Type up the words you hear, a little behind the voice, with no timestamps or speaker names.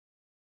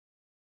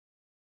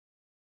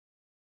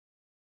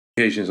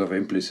Applications of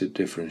implicit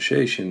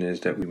differentiation is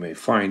that we may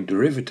find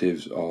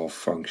derivatives of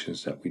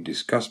functions that we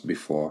discussed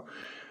before,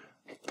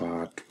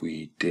 but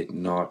we did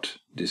not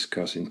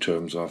discuss in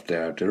terms of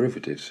their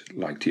derivatives,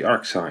 like the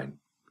arcsin.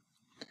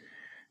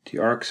 The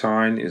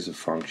arcsin is a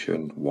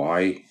function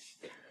y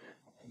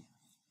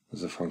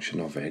as a function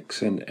of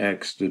x, and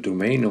x, the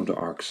domain of the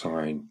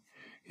arcsin,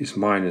 is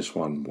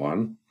 -1,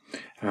 1,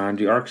 and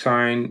the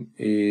arcsin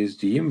is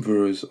the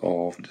inverse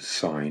of the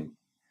sine,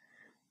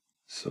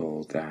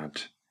 so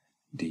that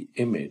the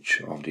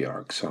image of the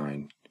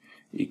arcsin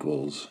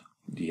equals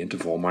the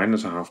interval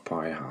 -½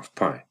 pi, ½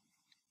 pi.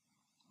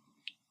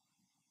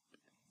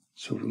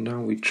 So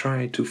now we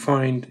try to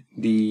find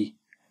the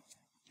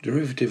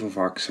derivative of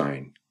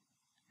arcsin.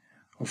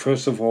 Well,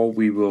 first of all,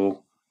 we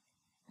will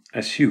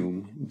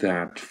assume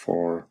that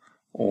for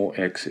all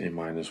x in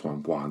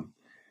 -1, 1,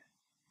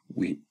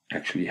 we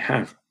actually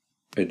have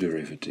a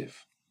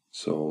derivative,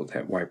 so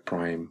that y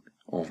prime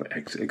of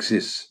x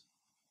exists.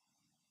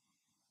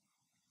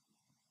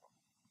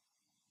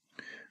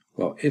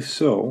 Well, if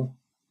so,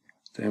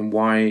 then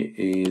y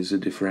is a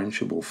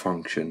differentiable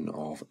function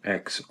of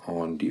x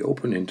on the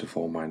open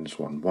interval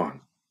 -1,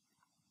 1.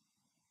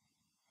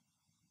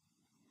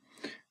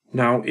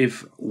 Now,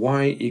 if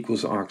y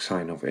equals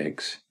arcsin of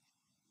x,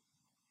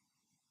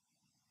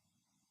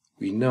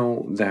 we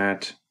know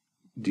that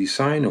the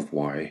sine of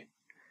y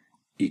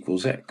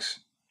equals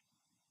x.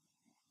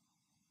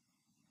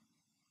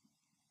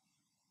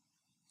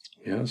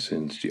 Yeah,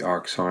 since the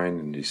arcsin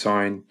and the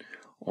sine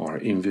are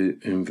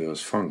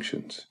inverse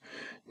functions.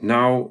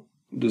 Now,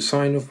 the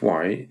sine of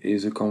y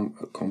is a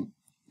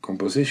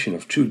composition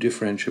of two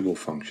differentiable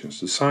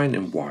functions, the sine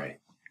and y.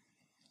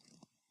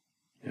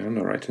 And on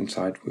the right hand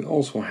side we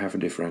also have a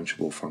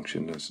differentiable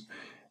function that's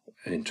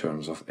in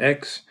terms of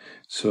x,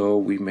 so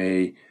we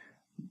may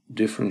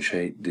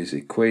differentiate this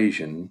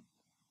equation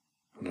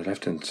on the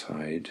left hand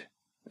side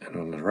and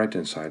on the right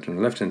hand side. On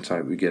the left hand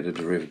side we get a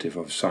derivative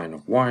of sine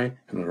of y,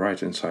 and on the right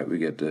hand side we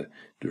get the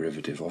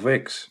derivative of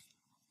x.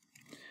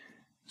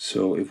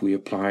 So if we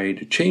apply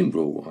the chain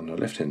rule on the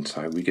left hand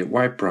side, we get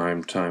y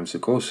prime times the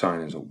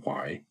cosine of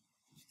y,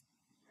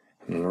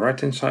 and on the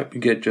right hand side we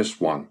get just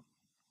 1.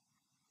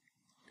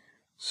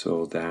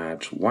 So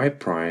that y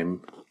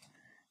prime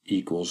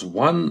equals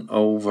 1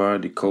 over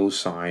the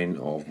cosine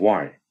of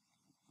y.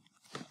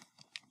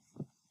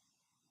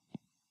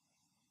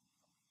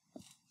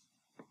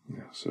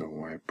 So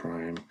y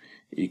prime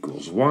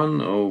equals 1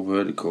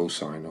 over the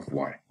cosine of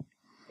y.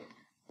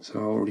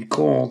 So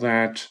recall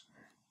that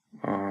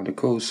the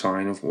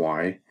cosine of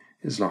y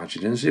is larger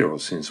than 0,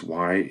 since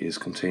y is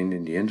contained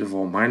in the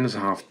interval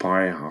 -½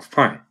 pi, ½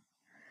 pi.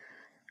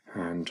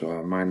 And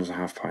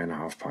 -½ pi and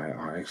 ½ pi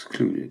are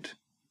excluded.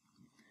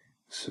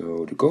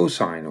 So the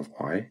cosine of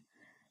y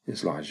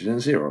is larger than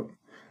 0.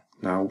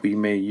 Now we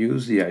may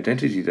use the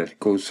identity that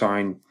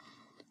cosine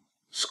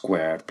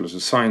squared plus the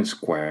sine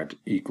squared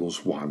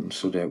equals 1,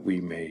 so that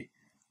we may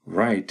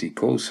write the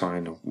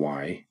cosine of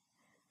y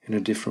in a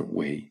different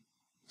way,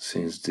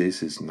 since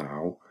this is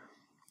now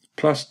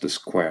plus the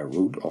square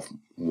root of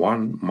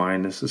 1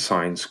 minus the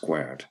sine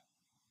squared.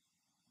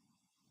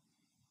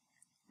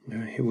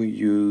 Now here we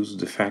use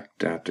the fact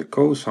that the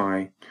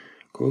cosine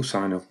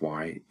of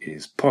y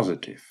is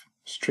positive,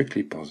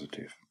 strictly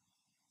positive.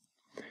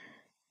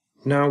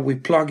 Now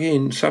we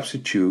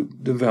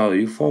substitute the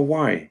value for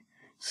y,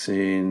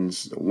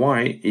 since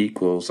y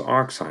equals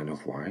arcsin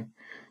of y.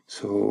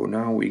 So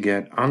now we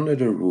get under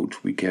the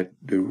root, we get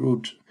the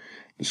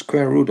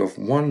square root of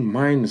 1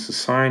 minus the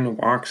sine of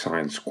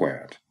arcsin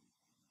squared.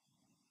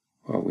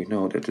 Well, we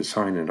know that the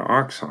sine and the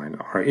arcsin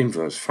are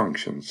inverse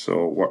functions,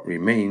 so what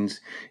remains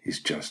is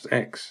just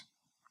x.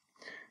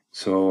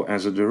 So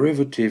as a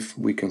derivative,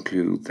 we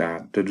conclude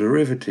that the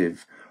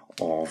derivative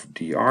of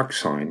the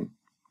arcsin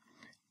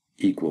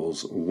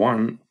equals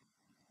 1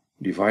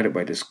 divided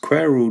by the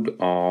square root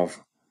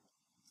of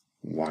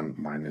 1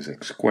 minus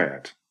x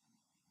squared.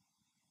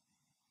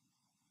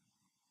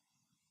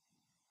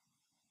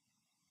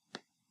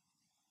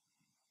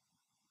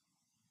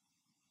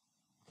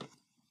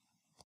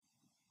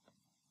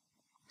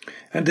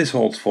 And this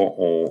holds for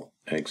all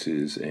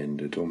x's in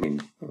the domain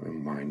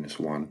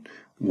 -1,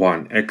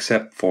 1,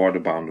 except for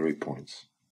the boundary points.